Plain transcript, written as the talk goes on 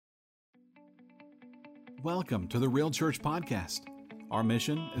Welcome to the Real Church Podcast. Our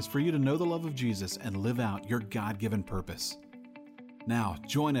mission is for you to know the love of Jesus and live out your God-given purpose. Now,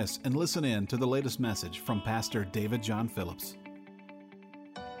 join us and listen in to the latest message from Pastor David John Phillips.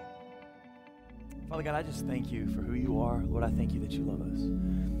 Father God, I just thank you for who you are. Lord, I thank you that you love us.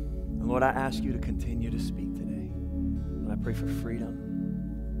 And Lord, I ask you to continue to speak today. Lord, I pray for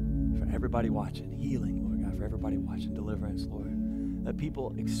freedom for everybody watching, healing, Lord God, for everybody watching, deliverance, Lord. That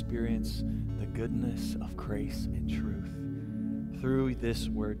people experience the goodness of grace and truth through this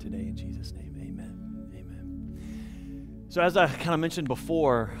word today in Jesus' name. Amen. Amen. So as I kind of mentioned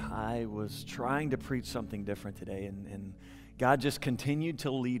before, I was trying to preach something different today, and God just continued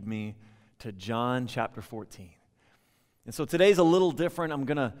to lead me to John chapter 14. And so today's a little different. I'm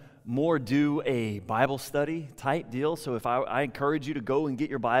going to more do a Bible study type deal. So if I encourage you to go and get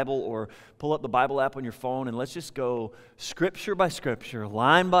your Bible or pull up the Bible app on your phone, and let's just go scripture by scripture,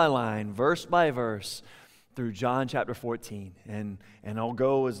 line by line, verse by verse through John chapter 14. And I'll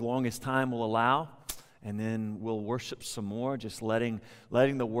go as long as time will allow, and then we'll worship some more, just letting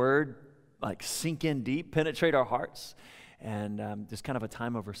the word like sink in deep, penetrate our hearts, and just kind of a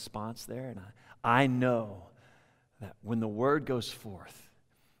time of response there. And I know that when the word goes forth,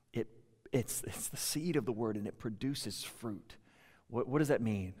 it's the seed of the word, and it produces fruit. What does that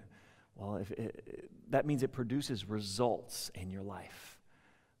mean? Well, that means it produces results in your life.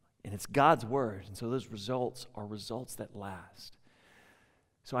 And it's God's word, and so those results are results that last.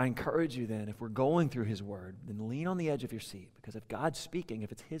 So I encourage you then, if we're going through his word, then lean on the edge of your seat, because if God's speaking,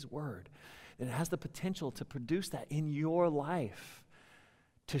 if it's his word, then it has the potential to produce that in your life,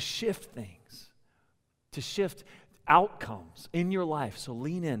 to shift things, to shift outcomes in your life. So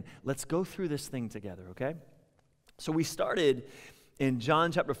lean in. Let's go through this thing together, okay? So we started in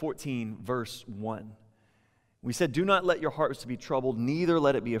John chapter 14, verse 1. We said, "Do not let your hearts be troubled, neither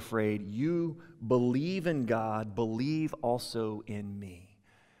let it be afraid. You believe in God, believe also in me."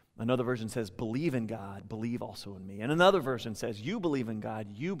 Another version says, "Believe in God, believe also in me." And another version says, "You believe in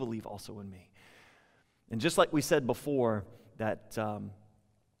God, you believe also in me." And just like we said before, that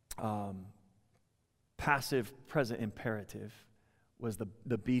passive present imperative was the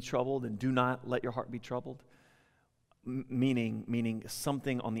be troubled, and do not let your heart be troubled, meaning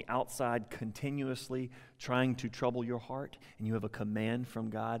something on the outside continuously trying to trouble your heart, and you have a command from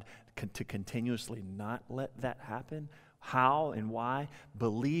God to continuously not let that happen. How and why?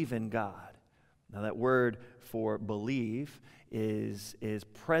 Believe in God. Now that word for believe is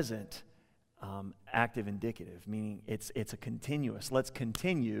present active indicative, meaning it's a continuous. Let's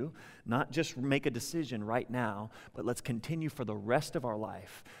continue, not just make a decision right now, but let's continue for the rest of our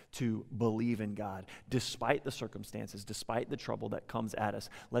life to believe in God, despite the circumstances, despite the trouble that comes at us.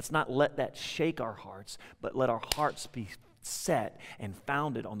 Let's not let that shake our hearts, but let our hearts be set and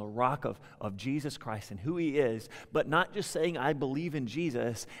founded on the rock of Jesus Christ and who he is, but not just saying, "I believe in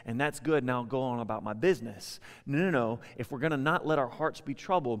Jesus, and that's good, now I'll go on about my business." No. If we're going to not let our hearts be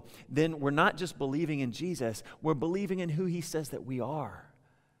troubled, then we're not just believing in Jesus, we're believing in who he says that we are,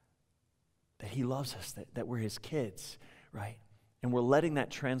 that he loves us, that we're his kids, right? And we're letting that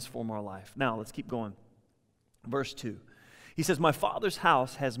transform our life. Now, let's keep going. Verse 2. He says, "My Father's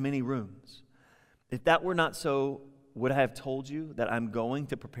house has many rooms. If that were not so, would I have told you that I'm going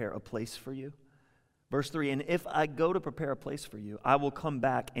to prepare a place for you?" Verse 3, "And if I go to prepare a place for you, I will come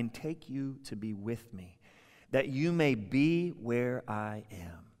back and take you to be with me, that you may be where I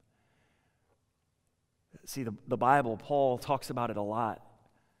am." See, the Bible, Paul talks about it a lot,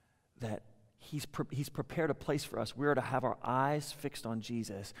 that he's prepared a place for us. We're to have our eyes fixed on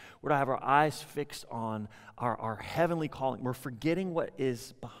Jesus. We're to have our eyes fixed on our heavenly calling. We're forgetting what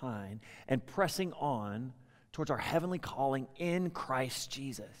is behind and pressing on towards our heavenly calling in Christ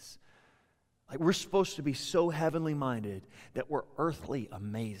Jesus. Like, we're supposed to be so heavenly minded that we're earthly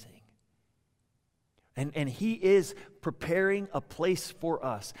amazing. And he is preparing a place for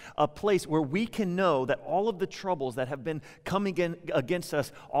us, a place where we can know that all of the troubles that have been coming against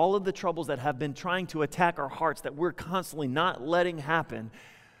us, all of the troubles that have been trying to attack our hearts that we're constantly not letting happen,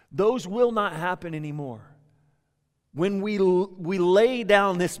 those will not happen anymore. When we lay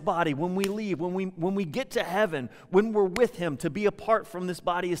down this body, when we leave, when we get to heaven, when we're with him, to be apart from this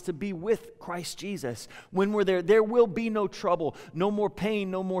body is to be with Christ Jesus. When we're there will be no trouble, no more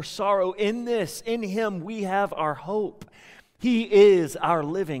pain, no more sorrow. In him, we have our hope. He is our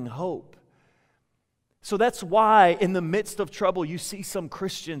living hope. So that's why in the midst of trouble, you see some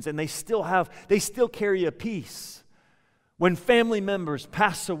Christians and they still carry a peace. When family members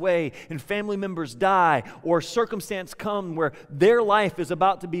pass away and family members die, or circumstance come where their life is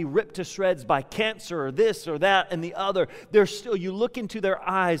about to be ripped to shreds by cancer or this or that and the other, you look into their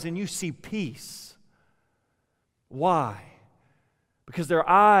eyes and you see peace. Why? Because their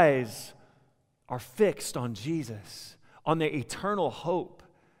eyes are fixed on Jesus, on their eternal hope.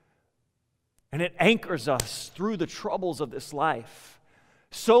 And it anchors us through the troubles of this life.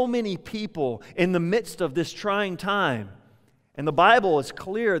 So many people in the midst of this trying time, and the Bible is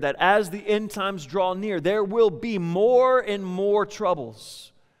clear that as the end times draw near, there will be more and more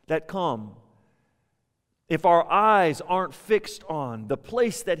troubles that come. If our eyes aren't fixed on the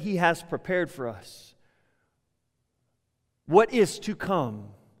place that He has prepared for us, what is to come,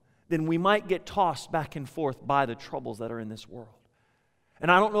 then we might get tossed back and forth by the troubles that are in this world. And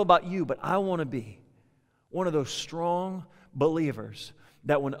I don't know about you, but I want to be one of those strong believers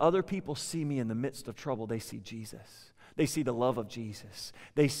that when other people see me in the midst of trouble, they see Jesus. They see the love of Jesus.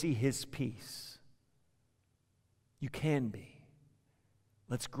 They see His peace. You can be.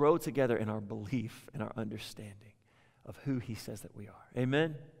 Let's grow together in our belief and our understanding of who He says that we are.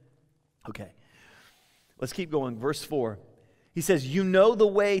 Amen? Okay. Let's keep going. Verse 4. He says, you know the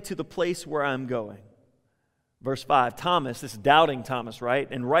way to the place where I'm going. Verse 5, Thomas, this is doubting Thomas, right?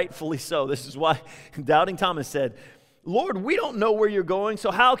 And rightfully so. This is why doubting Thomas said, Lord, we don't know where you're going,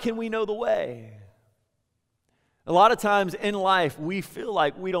 so how can we know the way? A lot of times in life, we feel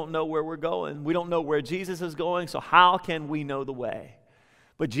like we don't know where we're going. We don't know where Jesus is going, so how can we know the way?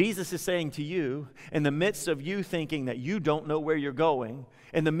 But Jesus is saying to you, in the midst of you thinking that you don't know where you're going,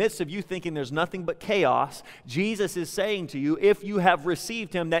 in the midst of you thinking there's nothing but chaos, Jesus is saying to you, if you have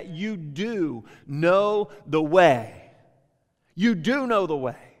received Him, that you do know the way. You do know the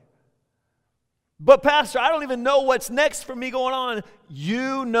way. But Pastor, I don't even know what's next for me going on.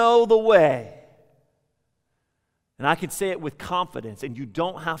 You know the way. And I can say it with confidence, and you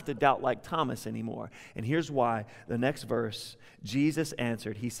don't have to doubt like Thomas anymore. And here's why. The next verse, Jesus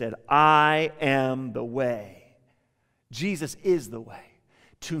answered. He said, I am the way. Jesus is the way.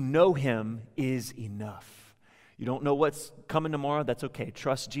 To know Him is enough. You don't know what's coming tomorrow? That's okay.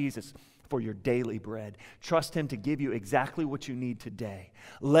 Trust Jesus for your daily bread. Trust Him to give you exactly what you need today.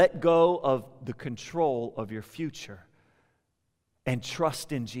 Let go of the control of your future and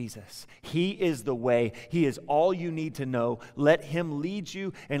trust in Jesus. He is the way. He is all you need to know. Let Him lead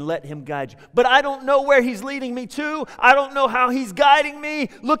you and let Him guide you. But I don't know where He's leading me to. I don't know how He's guiding me.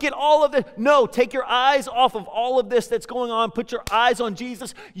 Look at all of it. No, take your eyes off of all of this that's going on. Put your eyes on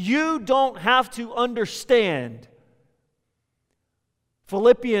Jesus. You don't have to understand.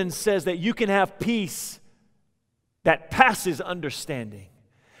 Philippians says that you can have peace that passes understanding.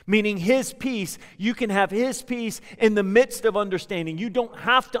 Meaning His peace, you can have His peace in the midst of understanding. You don't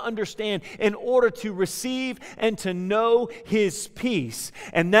have to understand in order to receive and to know His peace.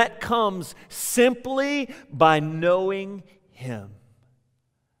 And that comes simply by knowing Him.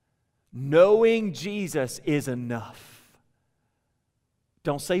 Knowing Jesus is enough.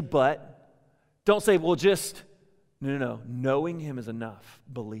 Don't say but. Don't say, well, just, no. Knowing Him is enough.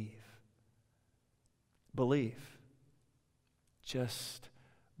 Believe. Believe. Just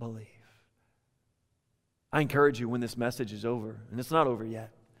believe. I encourage you when this message is over, and it's not over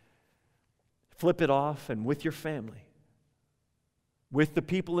yet, flip it off and with your family, with the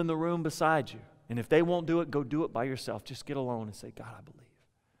people in the room beside you. And if they won't do it, go do it by yourself. Just get alone and say, God, I believe.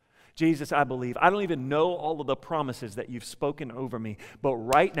 Jesus, I believe. I don't even know all of the promises that you've spoken over me, but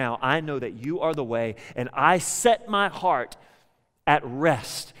right now I know that you are the way, and I set my heart at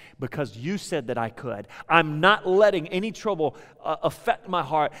rest because you said that I could. I'm not letting any trouble affect my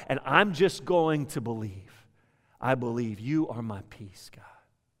heart, and I'm just going to believe. I believe you are my peace, God.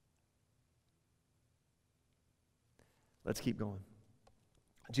 Let's keep going.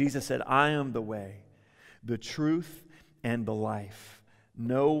 Jesus said, I am the way, the truth, and the life.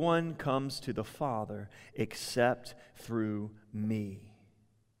 No one comes to the Father except through me.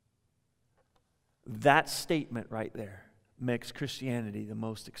 That statement right there makes Christianity the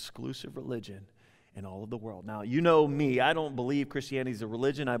most exclusive religion in all of the world. Now, you know me. I don't believe Christianity is a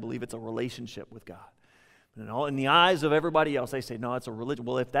religion. I believe it's a relationship with God. In the eyes of everybody else, they say, no, it's a religion.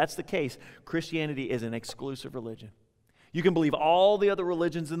 Well, if that's the case, Christianity is an exclusive religion. You can believe all the other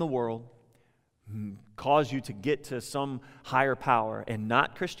religions in the world cause you to get to some higher power and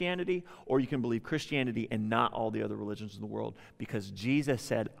not Christianity, or you can believe Christianity and not all the other religions in the world, because Jesus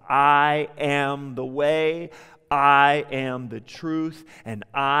said, I am the way, I am the truth, and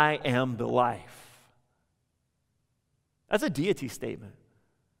I am the life. That's a deity statement.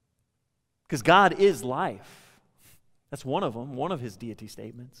 Because God is life. That's one of them, one of His deity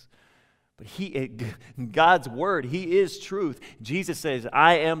statements. But God's word, He is truth. Jesus says,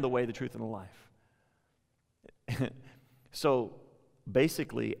 I am the way, the truth, and the life. So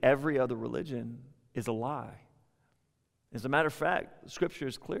basically, every other religion is a lie. As a matter of fact, Scripture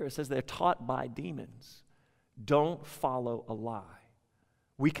is clear. It says they're taught by demons. Don't follow a lie.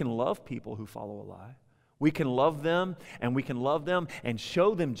 We can love people who follow a lie. We can love them and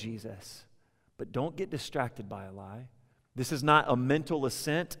show them Jesus. But don't get distracted by a lie. This is not a mental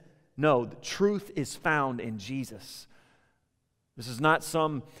assent. No, the truth is found in Jesus. This is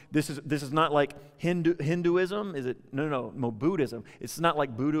not like Hinduism. Is it? No, Buddhism. It's not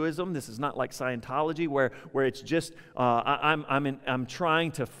like Buddhism. This is not like Scientology where it's just I'm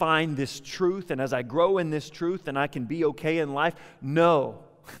trying to find this truth, and as I grow in this truth, then I can be okay in life. No.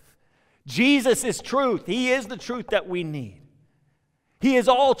 Jesus is truth. He is the truth that we need. He is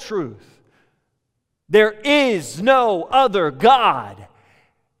all truth. There is no other God.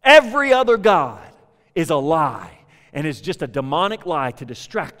 Every other God is a lie and is just a demonic lie to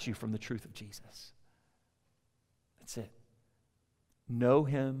distract you from the truth of Jesus. That's it. Know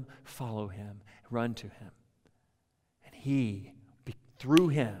Him, follow Him, run to Him. And through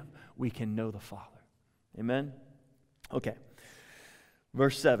Him, we can know the Father. Amen? Okay.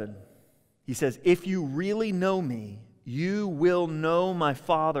 Verse 7. He says, if you really know me, you will know my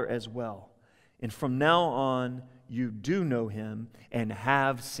Father as well. And from now on, you do know Him and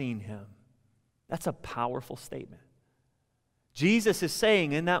have seen Him. That's a powerful statement. Jesus is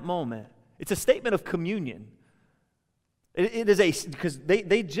saying in that moment, it's a statement of communion. It is because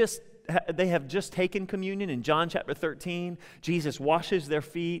they have just taken communion in John chapter 13. Jesus washes their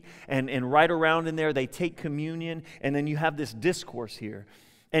feet, and right around in there they take communion, and then you have this discourse here.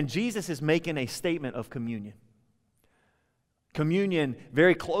 And Jesus is making a statement of communion. Communion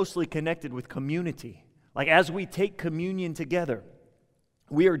very closely connected with community. Like as we take communion together,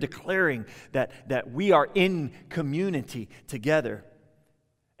 we are declaring that we are in community together.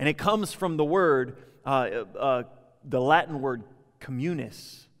 And it comes from the word, the Latin word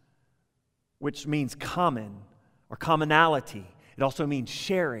communis, which means common or commonality. It also means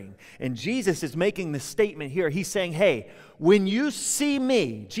sharing. And Jesus is making this statement here. He's saying, hey, when you see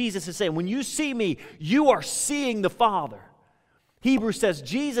me, Jesus is saying, when you see me, you are seeing the Father. Hebrews says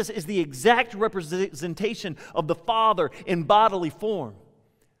Jesus is the exact representation of the Father in bodily form.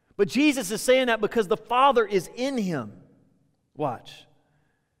 But Jesus is saying that because the Father is in Him. Watch.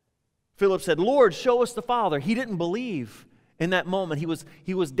 Philip said, Lord, show us the Father. He didn't believe in that moment.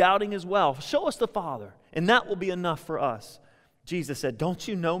 He was doubting as well. Show us the Father, and that will be enough for us. Jesus said, don't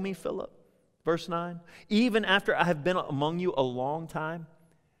you know me, Philip? Verse 9. Even after I have been among you a long time.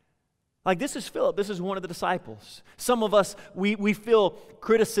 Like this is Philip. This is one of the disciples. Some of us, we feel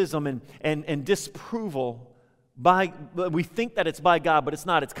criticism and disapproval. We think that it's by God, but it's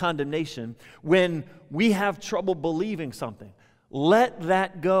not. It's condemnation. When we have trouble believing something, let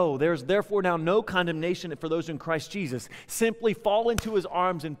that go. There's therefore now no condemnation for those in Christ Jesus. Simply fall into His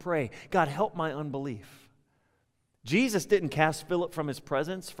arms and pray, God, help my unbelief. Jesus didn't cast Philip from His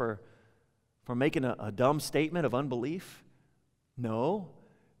presence for making a dumb statement of unbelief. No.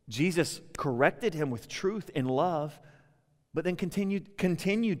 Jesus corrected him with truth and love, but then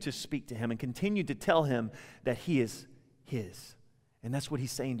continued to speak to him and continued to tell him that he is His. And that's what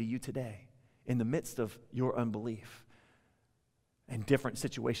He's saying to you today in the midst of your unbelief and different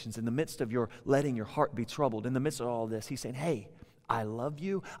situations, in the midst of your letting your heart be troubled, in the midst of all this. He's saying, hey, I love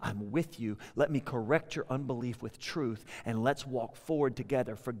you. I'm with you. Let me correct your unbelief with truth, and let's walk forward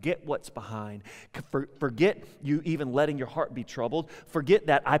together. Forget what's behind. Forget you even letting your heart be troubled. Forget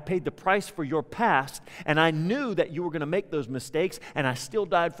that I paid the price for your past, and I knew that you were going to make those mistakes, and I still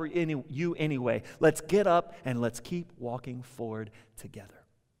died for you anyway. Let's get up, and let's keep walking forward together.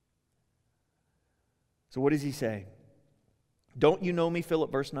 So what does He say? Don't you know me,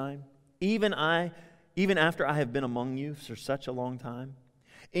 Philip, verse 9? Even after I have been among you for such a long time,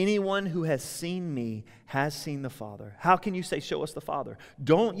 anyone who has seen me has seen the Father. How can you say, show us the Father?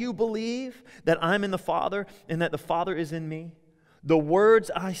 Don't you believe that I'm in the Father and that the Father is in me? The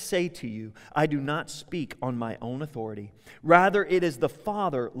words I say to you, I do not speak on my own authority. Rather, it is the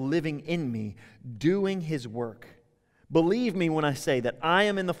Father living in me, doing His work. Believe me when I say that I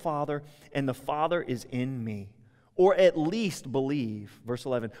am in the Father and the Father is in me. Or at least believe, verse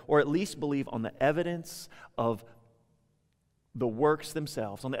 11, or at least believe on the evidence of the works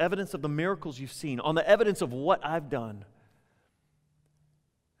themselves, on the evidence of the miracles you've seen, on the evidence of what I've done.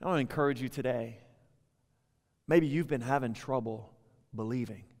 I want to encourage you today. Maybe you've been having trouble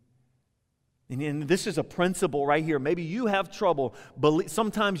believing. And this is a principle right here. Maybe you have trouble.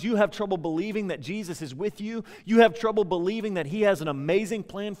 Sometimes you have trouble believing that Jesus is with you. You have trouble believing that He has an amazing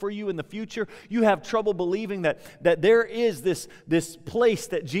plan for you in the future. You have trouble believing that there is this place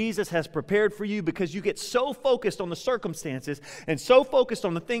that Jesus has prepared for you, because you get so focused on the circumstances and so focused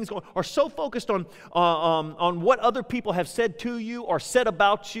on the things going, or so focused on what other people have said to you or said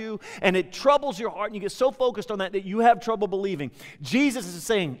about you, and it troubles your heart, and you get so focused on that you have trouble believing. Jesus is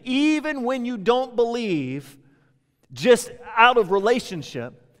saying, even when you don't believe just out of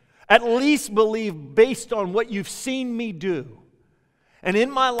relationship, at least believe based on what you've seen me do. And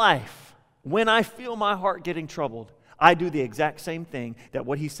in my life, when I feel my heart getting troubled, I do the exact same thing that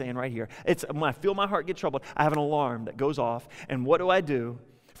what he's saying right here. It's when I feel my heart get troubled, I have an alarm that goes off. And what do?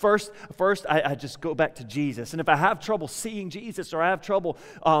 First, I just go back to Jesus. And if I have trouble seeing Jesus, or I have trouble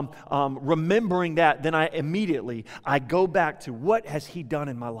remembering that, then I go back to what has He done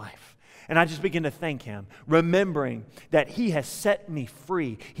in my life. And I just begin to thank Him, remembering that He has set me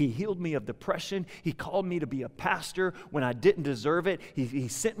free. He healed me of depression. He called me to be a pastor when I didn't deserve it. He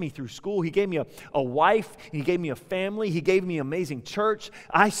sent me through school. He gave me a wife. He gave me a family. He gave me an amazing church.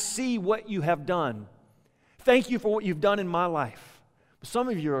 I see what You have done. Thank You for what You've done in my life. Some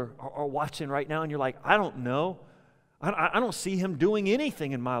of you are watching right now and you're like, I don't know. I don't see Him doing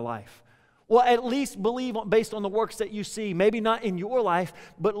anything in my life. Well, at least believe based on the works that you see. Maybe not in your life,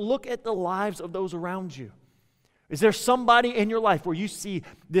 but look at the lives of those around you. Is there somebody in your life where you see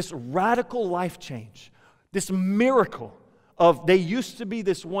this radical life change, this miracle of they used to be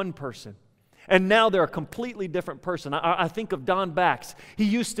this one person, and now they're a completely different person? I think of Don Bax. He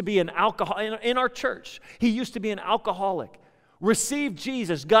used to be an alcoholic in our church. He used to be an alcoholic. Received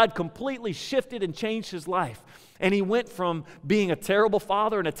Jesus. God completely shifted and changed his life. And he went from being a terrible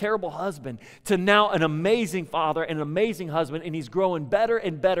father and a terrible husband to now an amazing father and an amazing husband. And he's growing better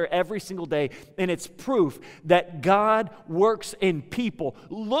and better every single day. And it's proof that God works in people.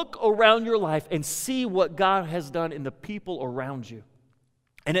 Look around your life and see what God has done in the people around you.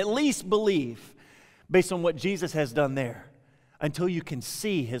 And at least believe based on what Jesus has done there until you can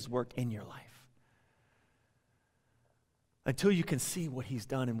see His work in your life. Until you can see what He's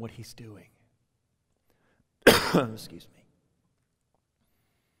done and what He's doing. Excuse me.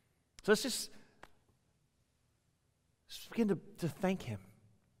 So let's just begin to thank Him.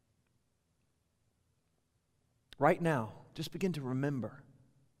 Right now, just begin to remember.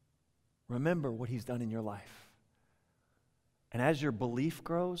 Remember what He's done in your life. And as your belief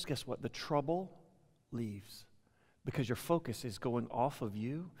grows, guess what? The trouble leaves. Because your focus is going off of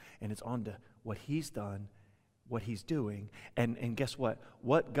you and it's onto what He's done, what He's doing. And guess what?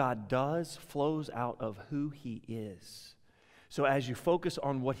 What God does flows out of who He is. So as you focus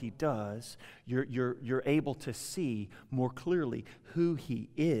on what He does, you're able to see more clearly who He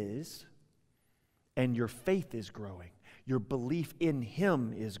is, and your faith is growing. Your belief in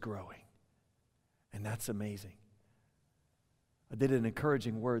Him is growing. And that's amazing. I did an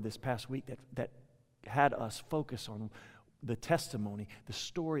encouraging word this past week that had us focus on the testimony, the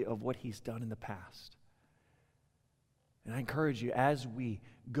story of what He's done in the past. And I encourage you, as we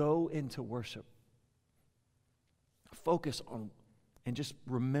go into worship, focus on and just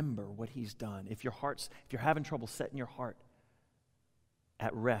remember what He's done. If you're having trouble setting your heart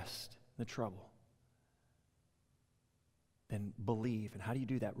at rest in the trouble, then believe. And how do you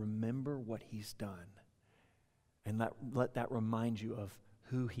do that? Remember what He's done. And let that remind you of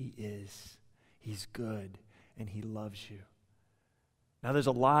who He is. He's good and He loves you. Now there's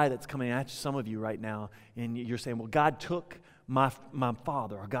a lie that's coming at some of you right now, and you're saying, well, God took my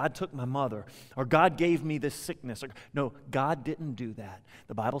father, or God took my mother, or God gave me this sickness. No, God didn't do that.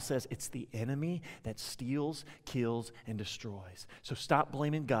 The Bible says it's the enemy that steals, kills, and destroys. So stop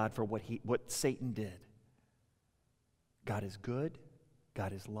blaming God for what Satan did. God is good,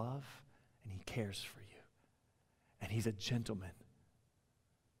 God is love, and He cares for you. And He's a gentleman.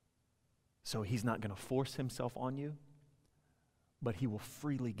 So He's not going to force Himself on you, but He will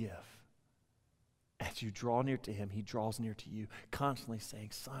freely give. As you draw near to Him, He draws near to you, constantly saying,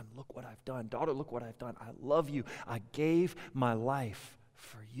 son, look what I've done. Daughter, look what I've done. I love you. I gave my life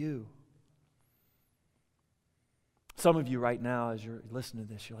for you. Some of you right now, as you're listening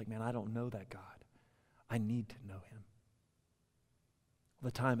to this, you're like, man, I don't know that God. I need to know Him.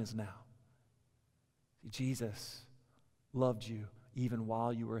 The time is now. Jesus loved you even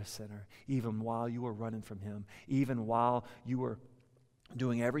while you were a sinner, even while you were running from Him, even while you were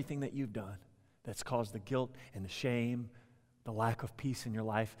doing everything that you've done that's caused the guilt and the shame, the lack of peace in your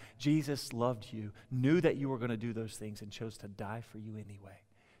life. Jesus loved you, knew that you were going to do those things, and chose to die for you anyway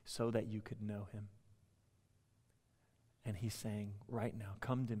so that you could know Him. And He's saying right now,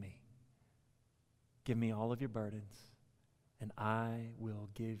 come to me. Give me all of your burdens, and I will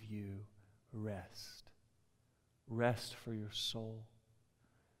give you rest. Rest for your soul.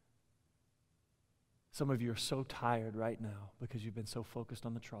 Some of you are so tired right now because you've been so focused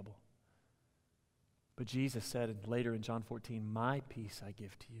on the trouble. But Jesus said later in John 14, my peace I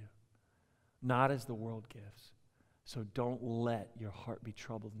give to you, not as the world gives. So don't let your heart be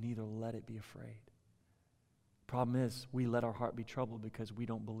troubled, neither let it be afraid. Problem is, we let our heart be troubled because we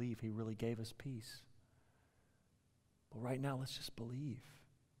don't believe he really gave us peace. But right now, let's just believe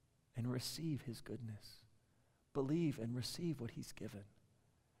and receive his goodness. Believe and receive what he's given.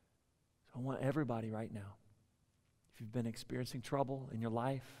 So I want everybody right now, if you've been experiencing trouble in your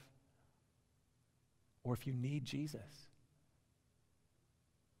life, or if you need Jesus,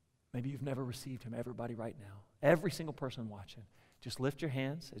 maybe you've never received him, everybody right now, every single person watching, just lift your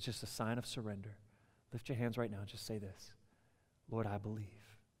hands. It's just a sign of surrender. Lift your hands right now and just say this. Lord, I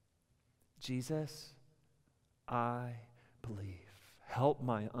believe. Jesus, I believe. Help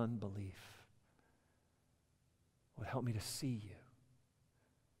my unbelief. Lord, help me to see you.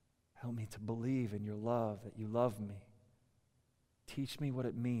 Help me to believe in your love, that you love me. Teach me what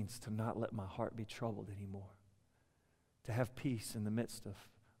it means to not let my heart be troubled anymore, to have peace in the midst of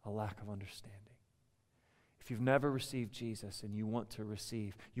a lack of understanding. If you've never received Jesus and you want to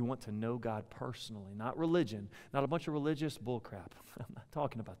receive, you want to know God personally, not religion, not a bunch of religious bullcrap. I'm not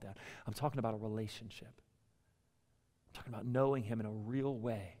talking about that. I'm talking about a relationship. I'm talking about knowing him in a real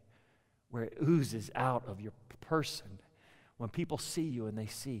way where it oozes out of your person. When people see you and they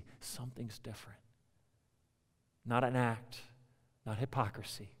see something's different. Not an act, not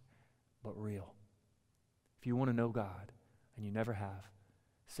hypocrisy, but real. If you want to know God and you never have,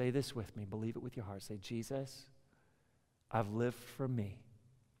 say this with me. Believe it with your heart. Say, Jesus, I've lived for me.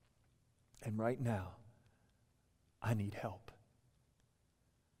 And right now, I need help.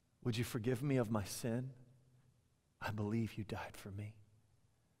 Would you forgive me of my sin? I believe you died for me.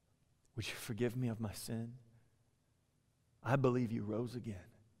 Would you forgive me of my sin? I believe you rose again.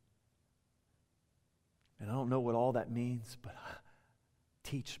 And I don't know what all that means, but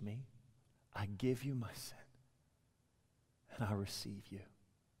teach me. I give you my sin. And I receive you.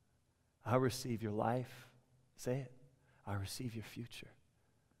 I receive your life. Say it. I receive your future.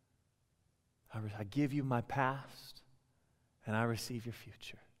 I give you my past, and I receive your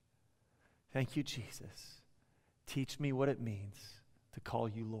future. Thank you, Jesus. Teach me what it means to call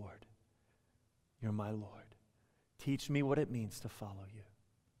you Lord. You're my Lord. Teach me what it means to follow you.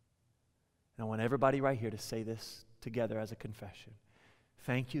 And I want everybody right here to say this together as a confession.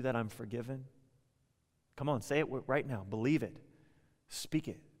 Thank you that I'm forgiven. Come on, say it right now. Believe it. Speak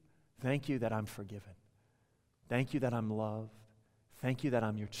it. Thank you that I'm forgiven. Thank you that I'm loved. Thank you that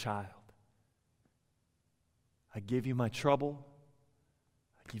I'm your child. I give you my trouble.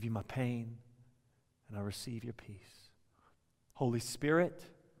 I give you my pain. And I receive your peace. Holy Spirit,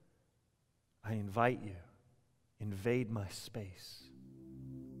 I invite you. Invade my space.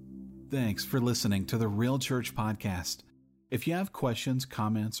 Thanks for listening to the Real Church Podcast. If you have questions,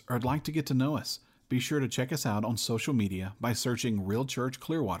 comments, or would like to get to know us, be sure to check us out on social media by searching Real Church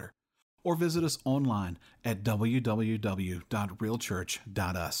Clearwater, or visit us online at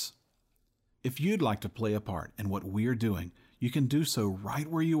www.realchurch.us. If you'd like to play a part in what we're doing, you can do so right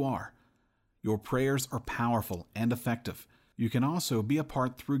where you are. Your prayers are powerful and effective. You can also be a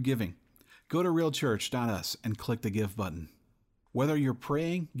part through giving. Go to realchurch.us and click the Give button. Whether you're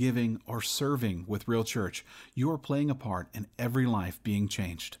praying, giving, or serving with Real Church, you are playing a part in every life being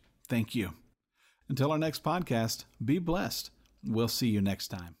changed. Thank you. Until our next podcast, be blessed. We'll see you next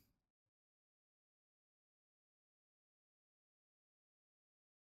time.